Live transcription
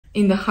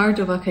In the heart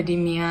of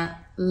academia,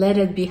 let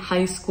it be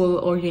high school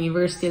or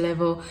university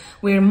level,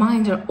 where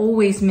minds are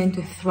always meant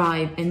to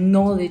thrive and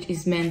knowledge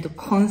is meant to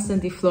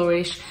constantly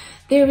flourish,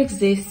 there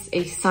exists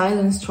a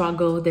silent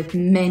struggle that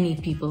many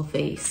people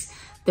face: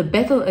 the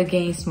battle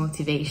against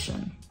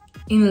motivation.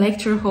 In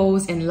lecture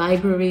halls and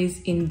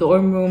libraries, in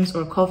dorm rooms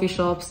or coffee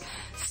shops,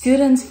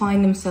 students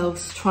find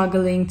themselves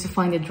struggling to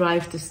find a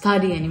drive to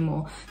study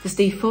anymore, to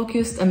stay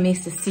focused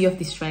amidst a sea of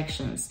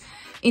distractions.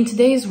 In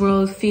today's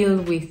world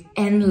filled with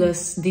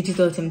endless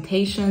digital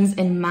temptations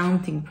and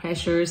mounting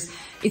pressures,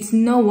 it's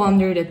no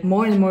wonder that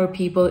more and more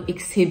people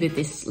exhibit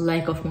this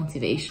lack of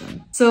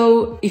motivation.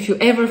 So if you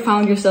ever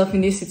found yourself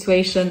in this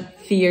situation,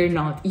 fear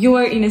not. You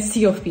are in a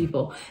sea of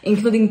people,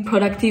 including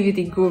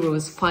productivity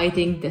gurus,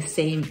 fighting the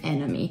same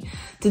enemy.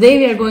 Today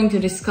we are going to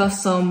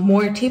discuss some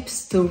more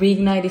tips to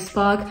reignite this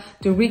spark,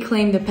 to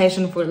reclaim the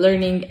passion for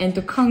learning, and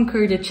to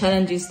conquer the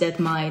challenges that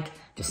might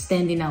just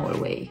stand in our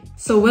way.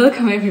 So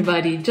welcome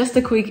everybody. Just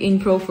a quick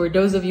intro for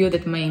those of you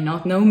that may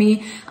not know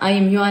me. I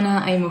am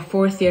Ioana. I am a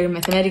fourth year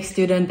mathematics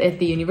student at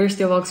the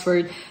University of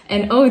Oxford,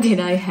 and oh did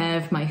I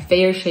have my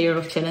fair share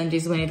of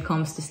challenges when it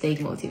comes to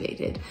staying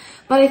motivated.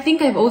 But I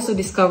think I've also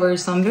discovered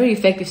some very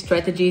effective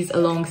strategies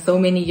along so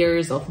many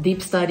years of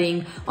deep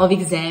studying, of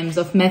exams,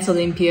 of maths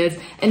Olympiads,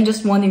 and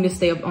just wanting to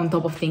stay up on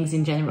top of things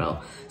in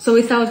general. So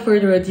without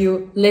further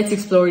ado, let's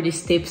explore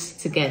these tips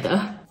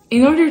together.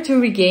 In order to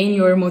regain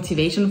your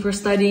motivation for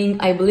studying,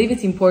 I believe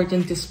it's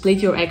important to split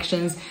your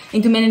actions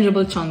into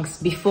manageable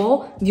chunks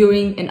before,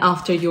 during, and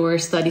after your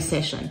study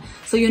session,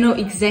 so you know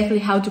exactly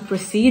how to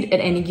proceed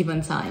at any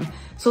given time.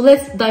 So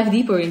let's dive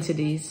deeper into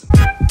these.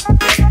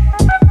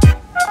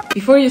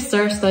 Before you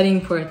start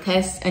studying for a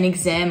test, an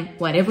exam,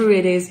 whatever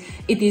it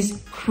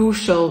is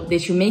crucial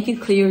that you make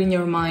it clear in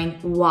your mind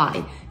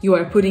why you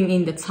are putting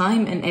in the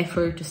time and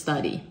effort to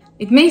study.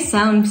 It may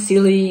sound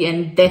silly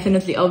and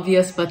definitely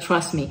obvious, but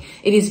trust me,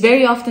 it is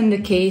very often the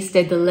case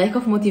that the lack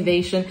of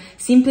motivation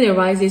simply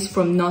arises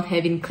from not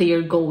having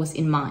clear goals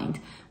in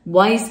mind.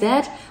 Why is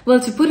that? Well,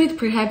 to put it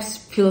perhaps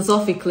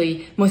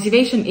philosophically,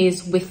 motivation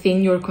is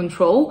within your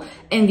control,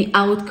 and the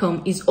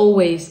outcome is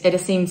always at the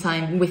same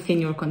time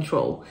within your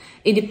control.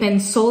 It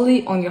depends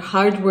solely on your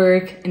hard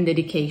work and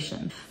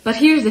dedication. But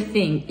here's the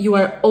thing, you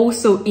are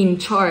also in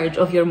charge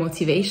of your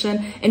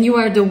motivation, and you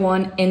are the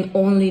one and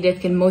only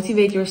that can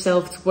motivate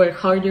yourself to work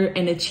harder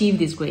and achieve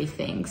these great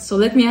things. So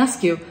let me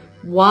ask you,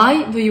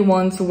 why do you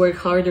want to work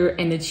harder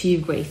and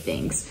achieve great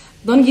things?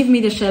 Don't give me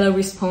the shallow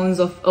response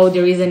of, oh,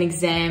 there is an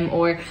exam,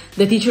 or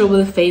the teacher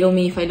will fail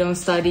me if I don't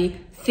study.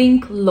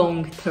 Think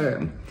long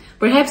term.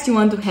 Perhaps you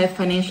want to have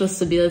financial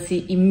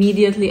stability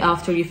immediately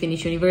after you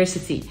finish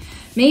university.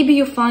 Maybe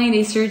you find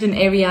a certain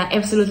area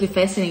absolutely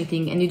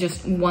fascinating and you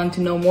just want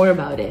to know more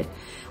about it.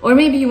 Or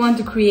maybe you want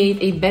to create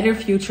a better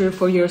future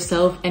for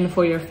yourself and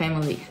for your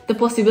family. The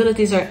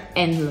possibilities are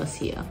endless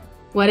here.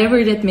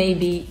 Whatever that may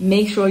be,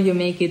 make sure you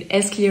make it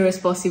as clear as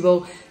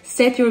possible.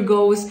 Set your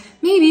goals,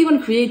 maybe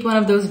even create one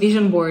of those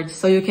vision boards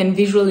so you can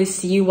visually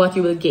see what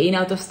you will gain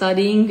out of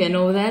studying and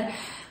all that.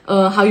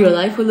 How your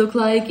life will look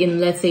like in,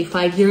 let's say,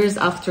 5 years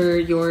after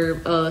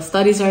your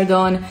studies are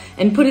done,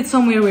 and put it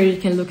somewhere where you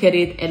can look at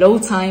it at all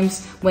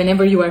times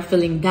whenever you are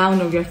feeling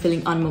down or you're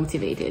feeling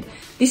unmotivated.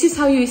 This is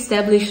how you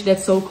establish that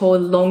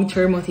so-called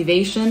long-term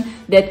motivation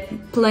that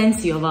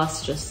plenty of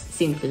us just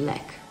simply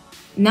lack.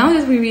 Now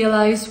that we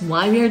realize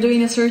why we are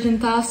doing a certain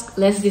task,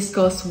 let's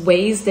discuss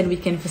ways that we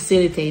can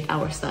facilitate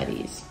our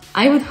studies.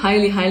 I would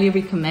highly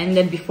recommend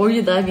that before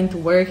you dive into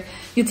work,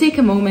 you take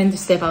a moment to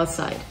step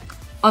outside.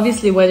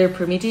 Obviously, weather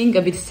permitting,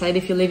 a bit sad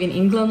if you live in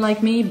England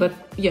like me, but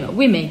you know,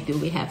 we make do,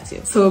 we have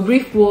to. So a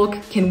brief walk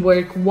can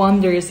work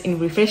wonders in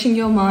refreshing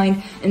your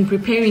mind and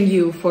preparing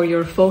you for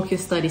your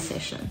focused study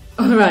session.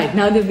 Alright,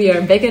 now that we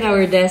are back at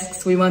our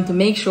desks, we want to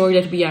make sure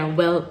that we are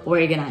well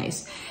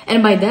organized.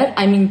 And by that,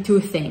 I mean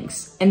two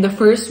things. And the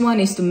first one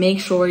is to make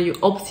sure you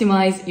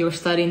optimize your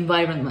study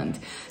environment.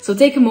 So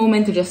take a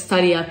moment to just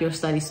study up your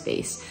study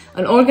space.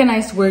 An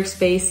organized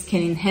workspace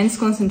can enhance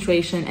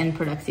concentration and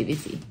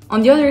productivity.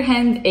 On the other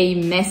hand,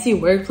 a messy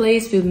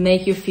workplace will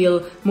make you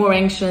feel more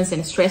anxious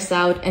and stressed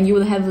out, and you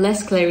will have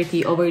less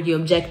clarity over the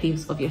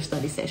objectives of your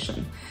study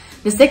session.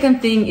 The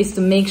second thing is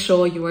to make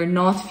sure you are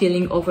not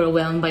feeling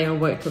overwhelmed by your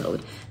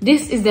workload.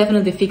 This is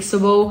definitely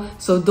fixable,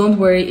 so don't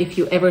worry if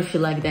you ever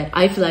feel like that.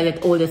 I feel like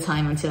that all the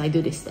time until I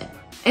do this step.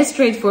 As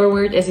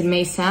straightforward as it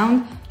may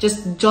sound,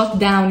 just jot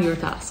down your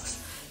tasks.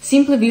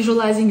 Simply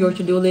visualizing your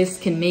to-do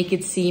list can make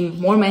it seem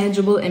more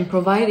manageable and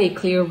provide a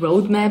clear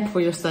roadmap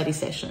for your study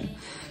session.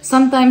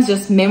 Sometimes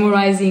just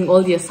memorizing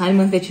all the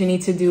assignments that you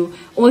need to do,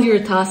 all your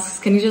tasks,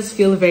 can just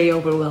feel very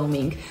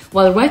overwhelming.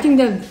 While writing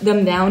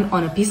them down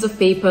on a piece of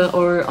paper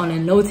or on a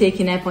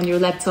note-taking app on your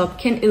laptop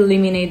can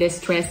eliminate the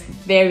stress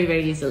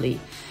very easily.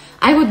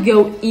 I would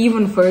go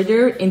even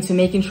further into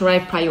making sure I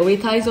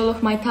prioritize all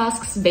of my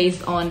tasks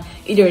based on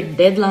either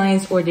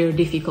deadlines or their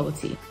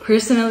difficulty.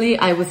 Personally,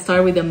 I would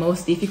start with the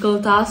most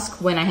difficult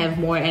task when I have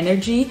more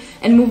energy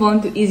and move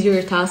on to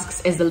easier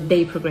tasks as the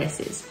day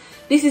progresses.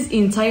 This is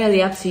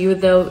entirely up to you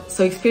though,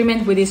 so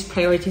experiment with this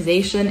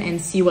prioritization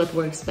and see what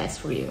works best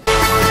for you.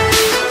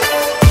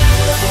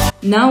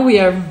 Now we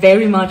are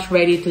very much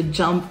ready to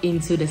jump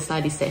into the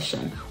study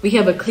session. We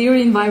have a clear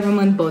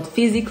environment both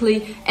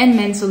physically and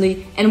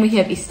mentally, and we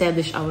have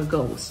established our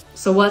goals.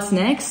 So what's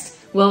next?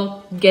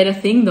 Well, get a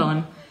thing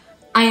done.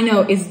 I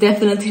know it's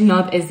definitely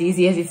not as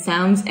easy as it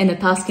sounds, and the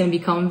task can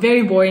become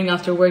very boring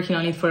after working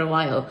on it for a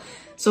while.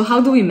 So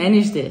how do we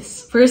manage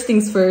this? First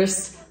things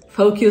first,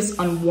 focus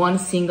on one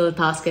single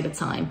task at a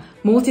time.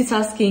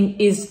 Multitasking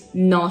is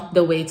not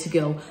the way to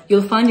go.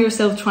 You'll find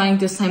yourself trying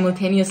to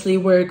simultaneously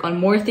work on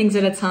more things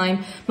at a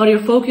time, but your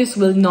focus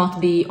will not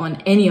be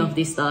on any of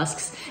these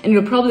tasks, and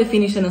you'll probably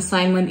finish an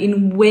assignment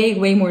in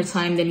way more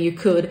time than you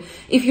could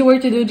if you were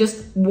to do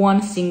just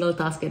one single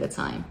task at a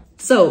time.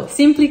 So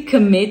simply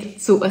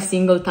commit to a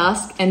single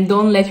task and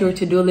don't let your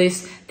to-do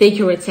list take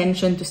your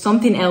attention to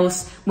something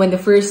else when the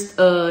first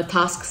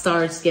task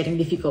starts getting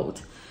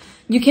difficult.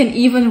 You can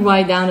even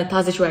write down the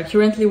task that you are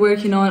currently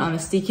working on a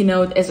sticky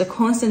note as a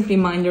constant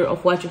reminder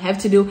of what you have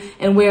to do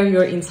and where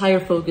your entire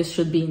focus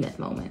should be in that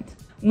moment.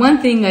 One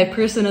thing I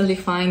personally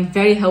find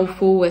very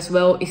helpful as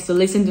well is to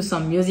listen to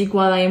some music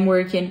while I am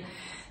working.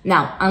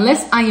 Now,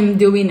 unless I am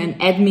doing an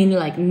admin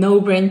like no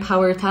brain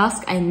power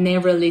task, I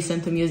never listen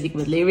to music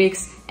with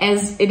lyrics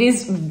as it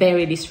is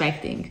very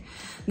distracting.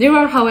 There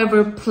are,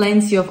 however,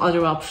 plenty of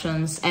other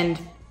options and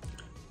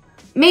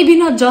maybe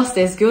not just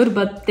as good,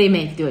 but they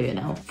make do, you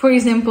know. For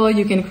example,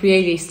 you can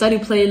create a study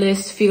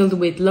playlist filled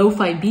with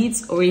lo-fi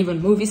beats or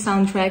even movie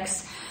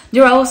soundtracks.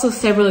 There are also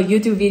several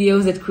YouTube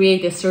videos that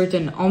create a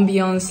certain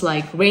ambience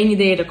like rainy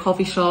day at a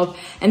coffee shop,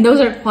 and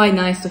those are quite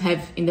nice to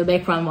have in the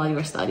background while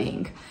you're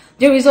studying.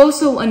 There is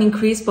also an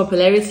increased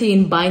popularity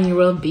in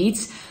binaural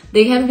beats.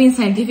 They have been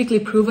scientifically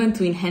proven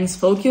to enhance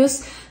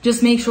focus.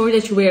 Just make sure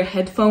that you wear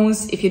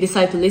headphones if you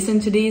decide to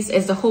listen to these,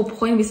 as the whole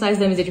point besides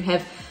them is that you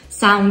have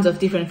sounds of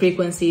different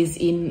frequencies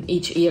in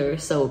each ear,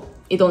 so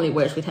it only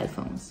works with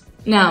headphones.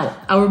 Now,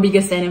 our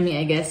biggest enemy,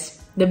 I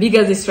guess, the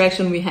biggest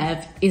distraction we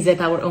have is at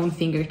our own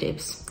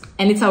fingertips,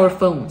 and it's our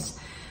phones.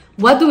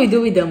 What do we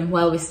do with them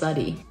while we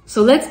study?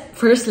 So let's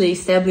firstly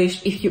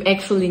establish if you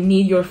actually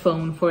need your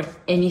phone for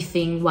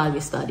anything while you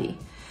study.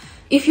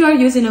 If you are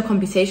using a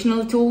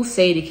computational tool,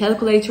 say the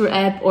calculator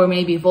app or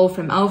maybe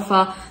Wolfram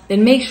Alpha,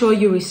 then make sure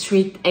you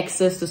restrict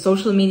access to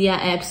social media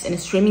apps and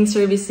streaming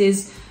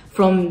services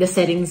from the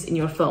settings in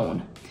your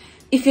phone.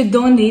 If you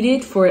don't need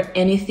it for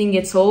anything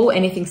at all,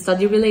 anything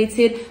study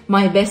related,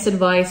 my best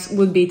advice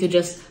would be to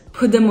just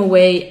put them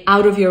away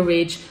out of your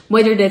reach,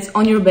 whether that's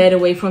on your bed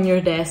away from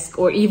your desk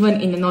or even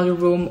in another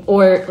room,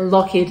 or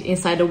lock it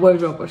inside a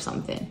wardrobe or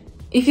something.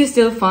 If you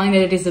still find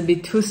that it is a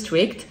bit too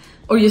strict,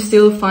 or you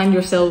still find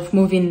yourself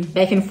moving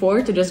back and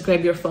forth to just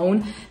grab your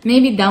phone,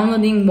 maybe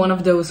downloading one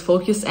of those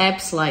focus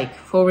apps like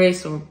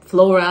Forest or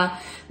Flora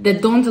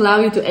that don't allow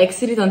you to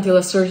exit it until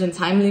a certain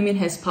time limit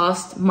has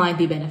passed might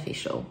be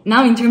beneficial.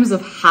 Now, in terms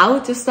of how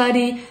to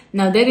study,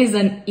 now that is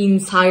an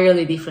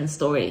entirely different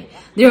story.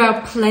 There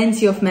are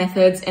plenty of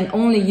methods and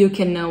only you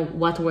can know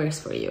what works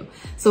for you.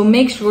 So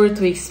make sure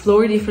to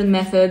explore different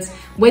methods,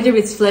 whether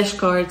it's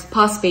flashcards,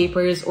 past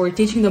papers, or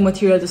teaching the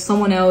material to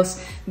someone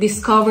else.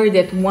 Discover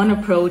that one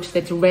approach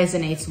that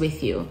resonates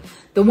with you.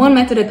 The one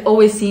method that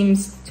always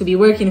seems to be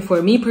working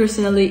for me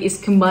personally is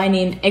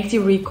combining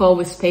active recall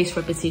with spaced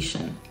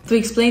repetition. To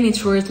explain it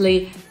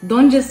shortly,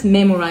 don't just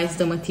memorize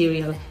the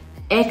material,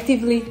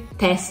 actively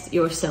test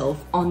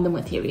yourself on the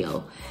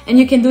material. And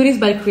you can do this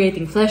by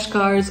creating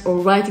flashcards or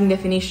writing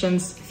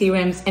definitions,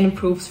 theorems, and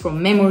proofs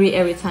from memory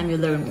every time you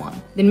learn one.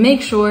 Then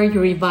make sure you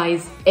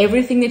revise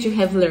everything that you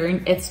have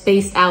learned at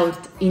spaced out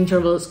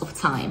intervals of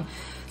time.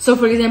 So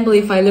for example,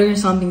 if I learn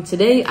something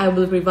today, I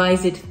will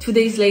revise it 2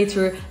 days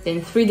later,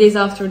 then 3 days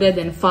after that,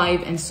 then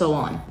 5, and so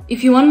on.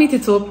 If you want me to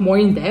talk more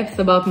in depth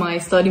about my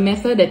study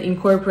method that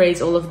incorporates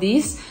all of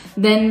these,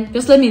 then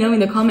just let me know in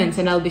the comments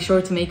and I'll be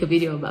sure to make a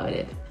video about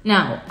it.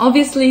 Now,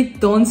 obviously,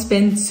 don't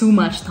spend too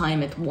much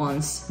time at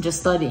once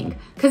just studying,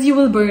 because you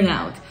will burn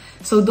out.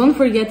 So don't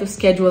forget to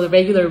schedule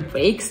regular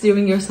breaks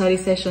during your study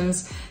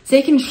sessions.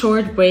 Taking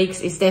short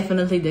breaks is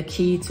definitely the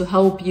key to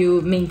help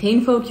you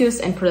maintain focus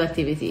and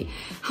productivity.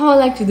 How I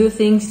like to do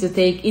things is to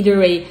take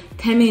either a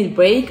 10-minute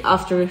break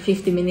after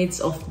 50 minutes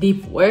of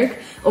deep work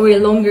or a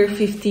longer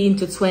 15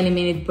 to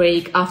 20-minute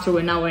break after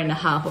an hour and a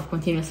half of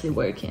continuously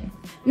working.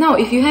 Now,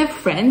 if you have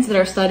friends that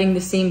are studying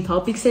the same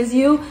topics as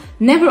you,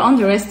 never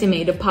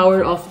underestimate the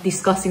power of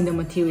discussing the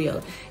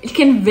material. It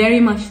can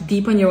very much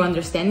deepen your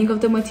understanding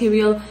of the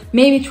material.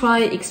 Maybe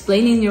try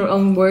explaining in your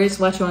own words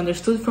what you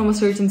understood from a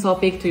certain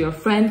topic to your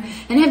friend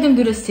and have them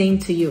do the same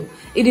to you.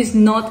 It is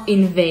not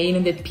in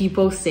vain that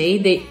people say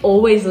they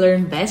always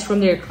learn best from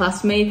their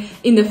classmate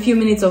in the few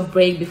minutes of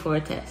break before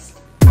a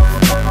test.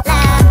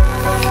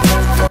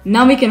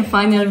 Now we can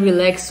finally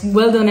relax.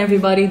 Well done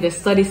everybody, the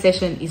study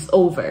session is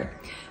over.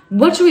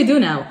 What should we do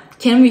now?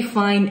 Can we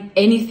find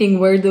anything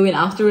worth doing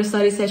after a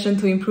study session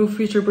to improve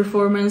future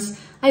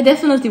performance? I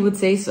definitely would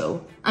say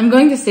so. I'm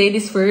going to say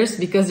this first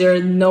because there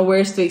are no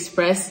words to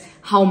express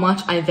how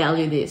much I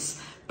value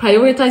this.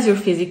 Prioritize your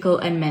physical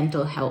and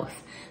mental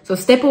health. So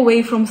step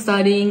away from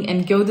studying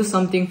and go do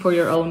something for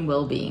your own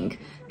well-being.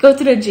 Go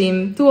to the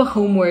gym, do a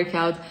home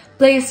workout,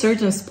 play a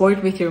certain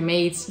sport with your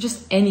mates,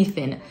 just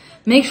anything.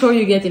 Make sure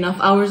you get enough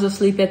hours of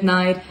sleep at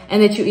night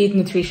and that you eat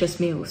nutritious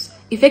meals.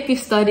 Effective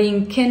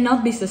studying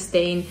cannot be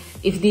sustained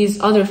if these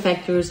other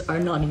factors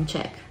are not in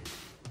check.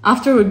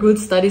 After a good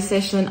study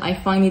session, I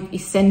find it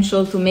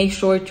essential to make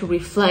sure to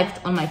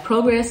reflect on my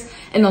progress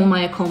and on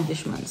my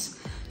accomplishments.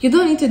 You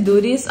don't need to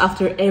do this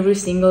after every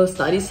single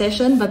study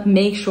session, but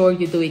make sure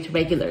you do it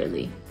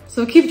regularly.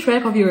 So keep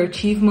track of your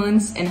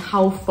achievements and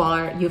how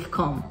far you've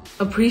come.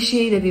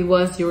 Appreciate that it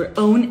was your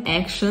own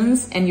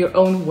actions and your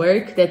own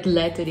work that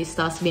led to this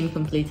task being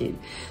completed.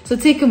 So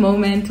take a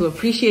moment to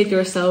appreciate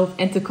yourself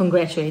and to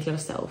congratulate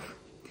yourself.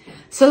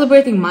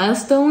 Celebrating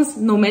milestones,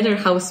 no matter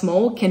how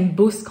small, can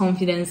boost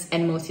confidence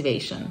and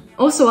motivation.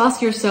 Also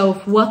ask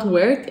yourself what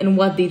worked and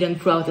what didn't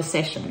throughout the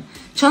session.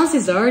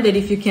 Chances are that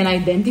if you can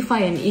identify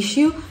an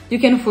issue, you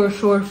can for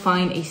sure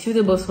find a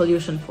suitable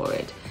solution for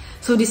it.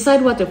 So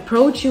decide what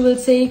approach you will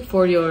take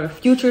for your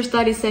future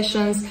study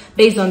sessions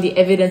based on the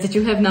evidence that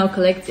you have now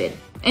collected.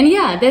 And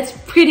yeah, that's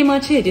pretty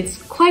much it.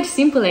 It's quite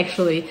simple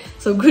actually.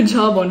 So good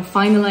job on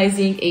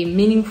finalizing a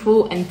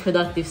meaningful and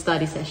productive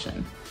study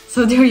session.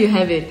 So there you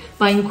have it.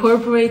 By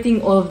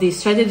incorporating all of these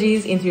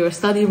strategies into your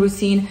study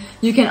routine,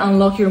 you can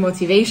unlock your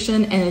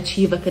motivation and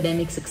achieve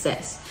academic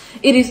success.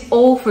 It is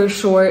all for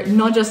sure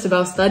not just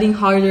about studying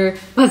harder,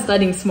 but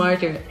studying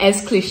smarter,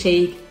 as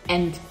cliche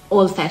and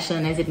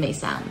old-fashioned as it may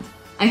sound.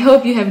 I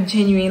hope you have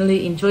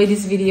genuinely enjoyed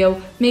this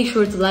video. Make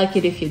sure to like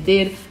it if you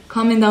did.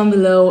 Comment down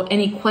below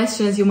any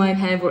questions you might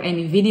have or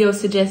any video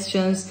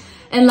suggestions.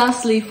 And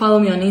lastly, follow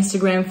me on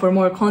Instagram for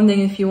more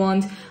content if you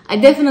want. I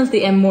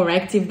definitely am more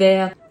active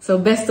there. So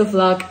best of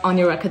luck on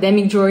your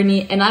academic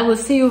journey, and I will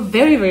see you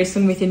very, very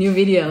soon with a new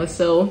video.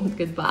 So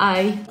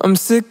goodbye. I'm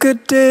sick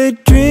of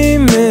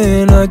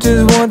daydreaming. I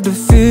just want the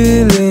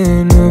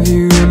feeling of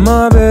you in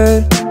my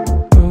bed.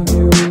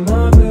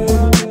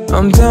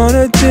 I'm down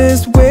to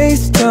just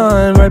waste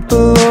time right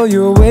below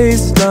your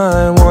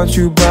waistline. Want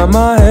you by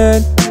my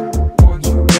head.